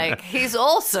 He's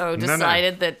also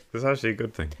decided that... That's actually a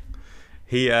good thing.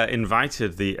 He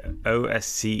invited the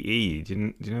OSCE.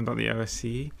 Do you know about the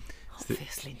OSCE?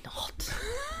 Obviously not.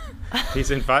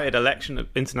 He's invited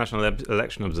international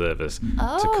election observers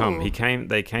to come.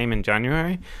 They came in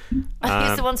January.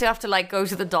 He's the ones who have to like go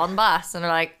to the Donbass and are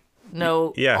like,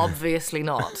 no, obviously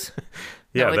not.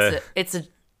 Yeah, no, is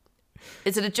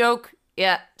it a joke?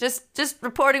 Yeah, just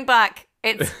reporting back.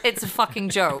 It's a fucking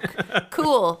joke.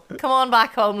 Cool. Come on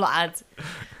back home, lads.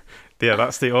 Yeah,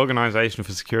 that's the Organization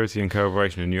for Security and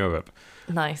Cooperation in Europe.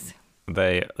 Nice.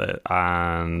 They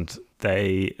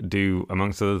do,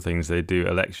 amongst other things, they do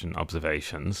election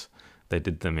observations. They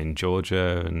did them in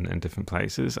Georgia and different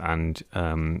places, and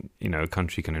a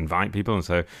country can invite people, and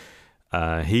so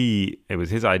it was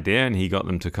his idea, and he got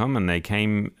them to come, and they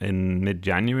came in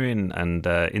mid-January and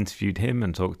interviewed him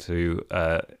and talked to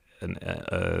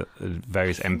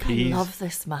various MPs. I love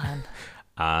this man.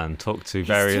 And talked to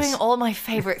various... He's doing all my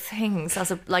favourite things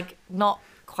as not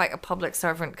quite a public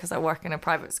servant because I work in a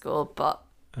private school, but...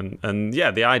 And the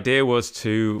idea was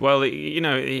to,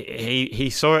 he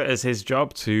saw it as his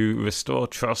job to restore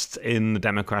trust in the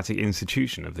democratic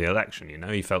institution of the election.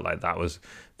 He felt like it would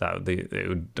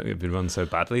be run so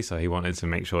badly, so he wanted to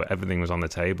make sure everything was on the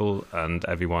table and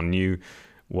everyone knew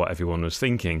what everyone was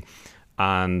thinking.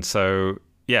 And so,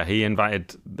 he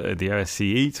invited the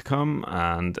OSCE to come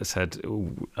and said,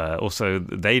 also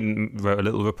they wrote a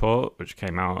little report which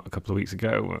came out a couple of weeks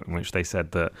ago in which they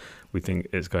said that we think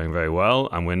it's going very well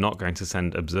and we're not going to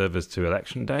send observers to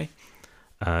election day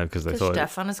because they thought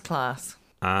Stefan is class.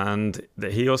 And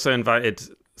he also invited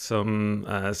some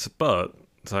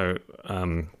so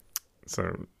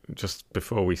just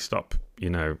before we stop,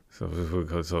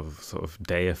 sort of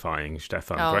deifying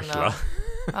Stefan Brechler. No.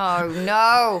 Oh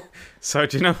no!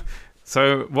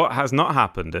 So what has not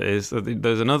happened is that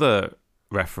there's another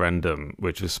referendum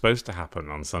which was supposed to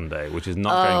happen on Sunday, which is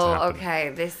not going to happen. Okay.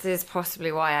 This is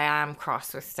possibly why I am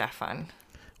cross with Stefan.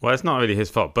 Well, it's not really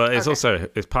his fault, but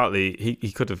it's partly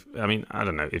he could have. I mean, I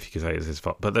don't know if you could say it's his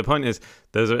fault, but the point is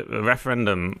there's a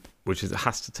referendum which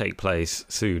has to take place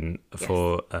soon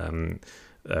for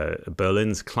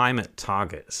Berlin's climate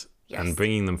targets. Yes. And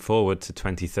bringing them forward to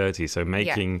 2030, so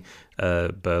making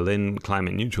Berlin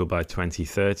climate neutral by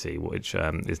 2030, which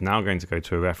is now going to go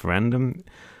to a referendum.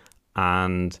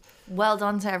 And well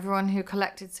done to everyone who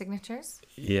collected signatures.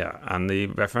 Yeah, and the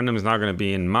referendum is now going to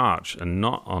be in March and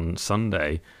not on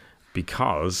Sunday,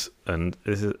 because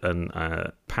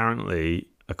apparently,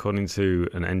 according to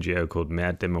an NGO called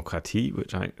Mehr Demokratie,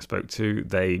 which I spoke to,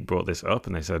 they brought this up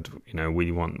and they said,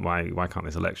 why can't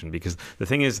this election? Because the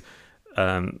thing is,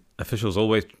 officials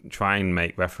always try and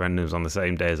make referendums on the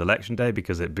same day as election day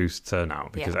because it boosts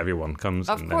turnout, because everyone comes.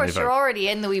 Of course, you're already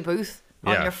in the wee booth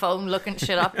on your phone looking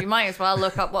shit up. You might as well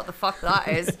look up what the fuck that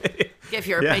is. Give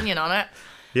your opinion on it.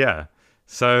 Yeah.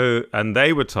 So, and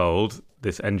they were told,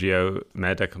 this NGO,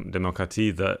 Mehr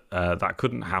Demokratie, that that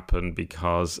couldn't happen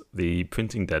because the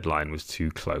printing deadline was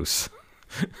too close.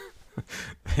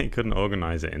 They couldn't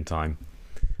organize it in time.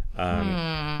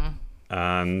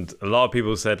 And a lot of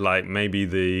people said, maybe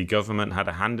the government had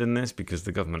a hand in this, because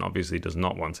the government obviously does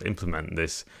not want to implement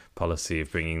this policy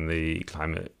of bringing the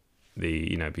climate,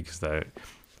 because they're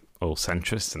all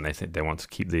centrists and they think they want to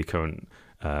keep the current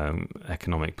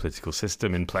economic political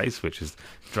system in place, which is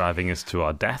driving us to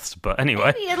our deaths. But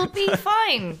anyway, maybe it'll be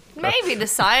fine. Maybe the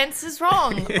science is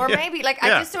wrong, or maybe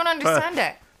I just don't understand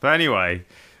it. But anyway.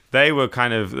 They were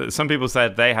some people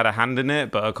said they had a hand in it,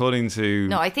 but according to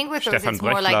I think with those it's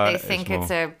more like they think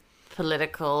it's a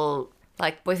political,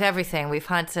 with everything, we've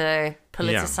had to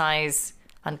politicize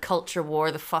and culture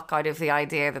war the fuck out of the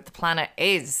idea that the planet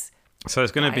is. So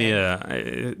it's going to be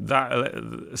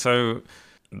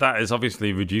that has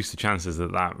obviously reduced the chances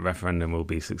that referendum will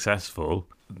be successful.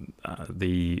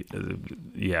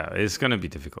 It's going to be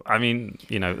difficult. I mean,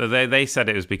 they said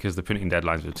it was because the printing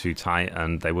deadlines were too tight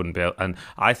and they wouldn't be able. And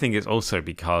I think it's also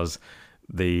because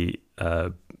the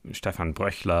Stefan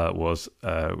Bröchler was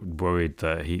worried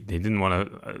that he didn't want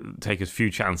to take as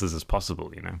few chances as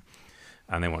possible,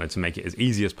 and they wanted to make it as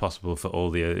easy as possible for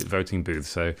all the voting booths.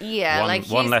 So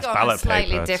one less ballot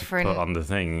paper to put on the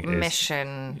thing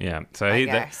mission. So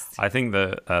I think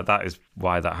that that is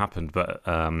why that happened, but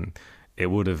it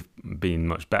would have been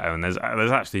much better. And there's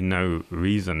actually no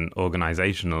reason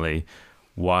organisationally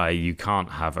why you can't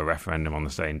have a referendum on the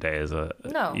same day as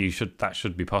that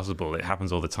should be possible. It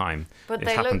happens all the time. But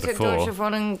they looked at Deutsche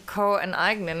Wohnen, Co. and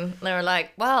Eignen, and they were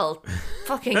like, well,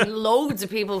 fucking loads of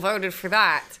people voted for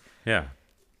that. Yeah.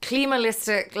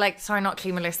 Klimaliste,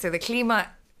 the Klima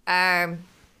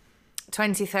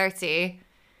 2030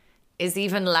 is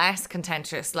even less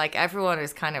contentious. Like, everyone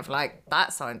is kind of like,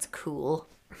 that sounds cool.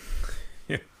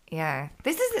 Yeah.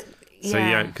 This is... So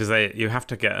because you have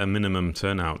to get a minimum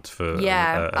turnout for.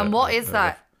 And what is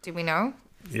that? Do we know?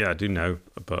 Yeah, I do know,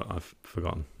 but I've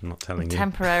forgotten. I'm not telling you.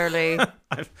 Temporarily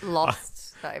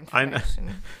lost that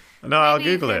information. No, I'll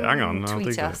Google it. Hang on, I'll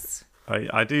Google us.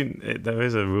 it. I do. There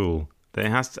is a rule. It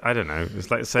has to. I don't know. It's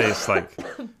like say it's like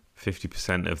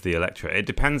 50% of the electorate. It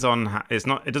depends on. It's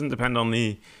not. It doesn't depend on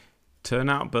the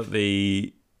turnout, but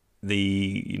the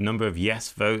number of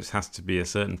yes votes has to be a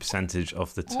certain percentage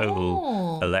of the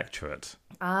total electorate.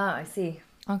 Ah, I see.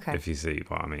 Okay. If you see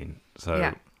what I mean.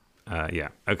 So,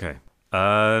 okay.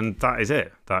 And that is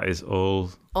it. That is all.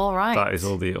 All right. That is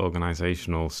all the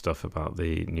organisational stuff about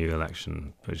the new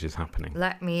election which is happening.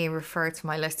 Let me refer to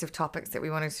my list of topics that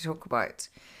we wanted to talk about.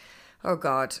 Oh,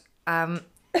 God.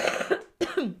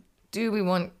 Do we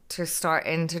want to start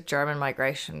into German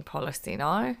migration policy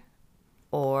now?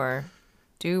 Or...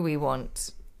 do we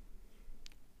want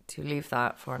to leave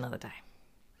that for another day?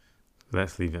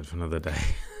 Let's leave it for another day.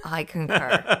 I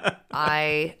concur.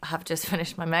 I have just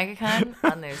finished my Megacan,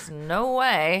 and there's no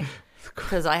way,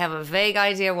 because I have a vague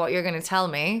idea what you're going to tell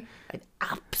me. I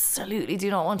absolutely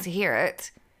do not want to hear it.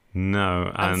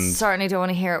 No, and certainly don't want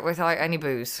to hear it without any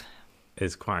booze.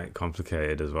 It's quite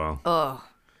complicated as well. Oh.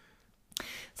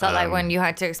 Is that like when you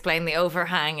had to explain the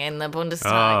overhang in the Bundestag?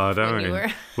 Oh, don't we?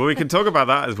 Well, we can talk about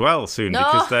that as well soon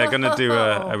because they're going to do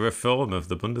a reform of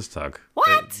the Bundestag.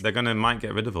 What? They're going to might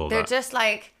get rid of all that. They're just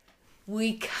like,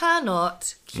 we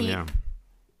cannot keep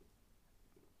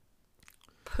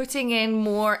putting in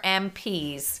more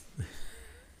MPs.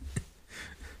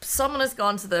 Someone has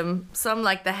gone to them,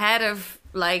 like the head of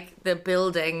like the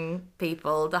building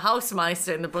people, the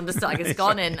Hausmeister in the Bundestag has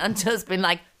gone in and just been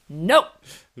like, no.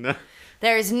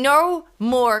 There is no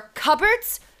more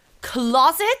cupboards,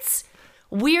 closets,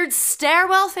 weird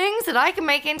stairwell things that I can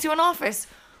make into an office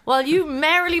while you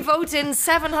merrily vote in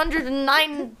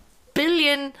 709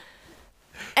 billion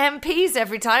MPs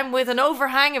every time with an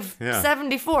overhang of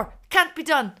 74. Can't be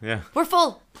done. Yeah. We're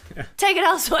full. Take it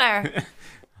elsewhere.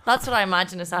 That's what I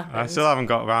imagine is happening. I still haven't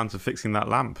got around to fixing that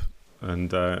lamp.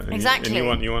 And exactly.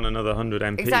 And you want another 100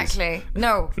 MPs. Exactly.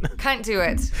 No, can't do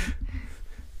it.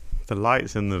 The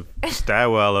lights in the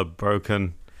stairwell are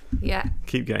broken. Yeah.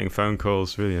 Keep getting phone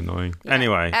calls. Really annoying. Yeah.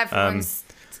 Anyway. Everyone's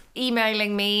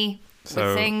emailing me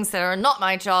with things that are not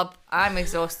my job. I'm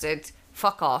exhausted.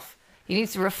 Fuck off. You need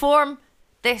to reform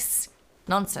this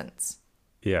nonsense.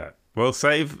 Yeah. We'll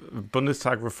save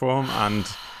Bundestag reform and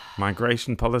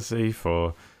migration policy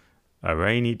for a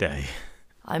rainy day.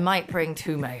 I might bring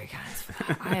 2 Megacans for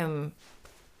that. I am...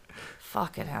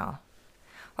 fucking hell.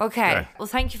 Okay. Well,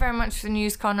 thank you very much for the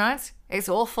news, Conrad. It's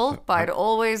awful, but I'd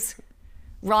always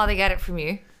rather get it from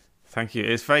you. Thank you.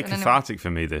 It's very cathartic for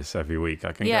me this every week.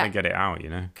 I can get it out, you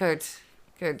know. Good.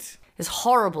 It's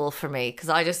horrible for me because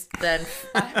I just then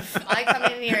I come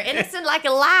in here innocent like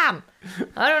a lamb.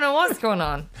 I don't know what's going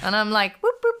on, and I'm like,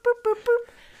 boop boop boop boop boop.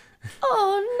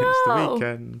 Oh no! It's the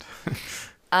weekend.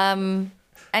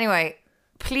 Anyway,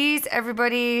 please,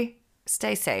 everybody,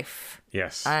 stay safe.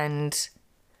 Yes. And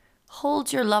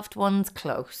hold your loved ones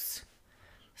close.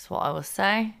 That's what I will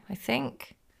say, I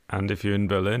think. And if you're in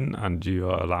Berlin and you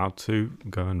are allowed to,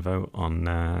 go and vote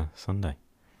on Sunday.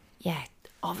 Yeah,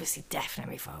 obviously,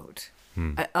 definitely vote.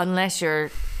 Unless you're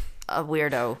a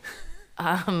weirdo.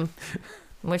 In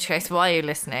which case, why are you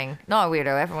listening? Not a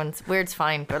weirdo. Everyone's weird's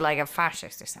fine, but like a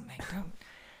fascist or something.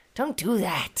 Don't do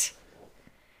that.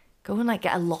 Go and like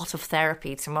get a lot of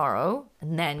therapy tomorrow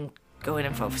and then go in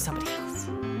and vote for somebody else.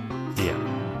 Yeah.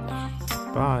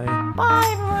 Bye. Bye,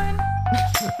 everyone.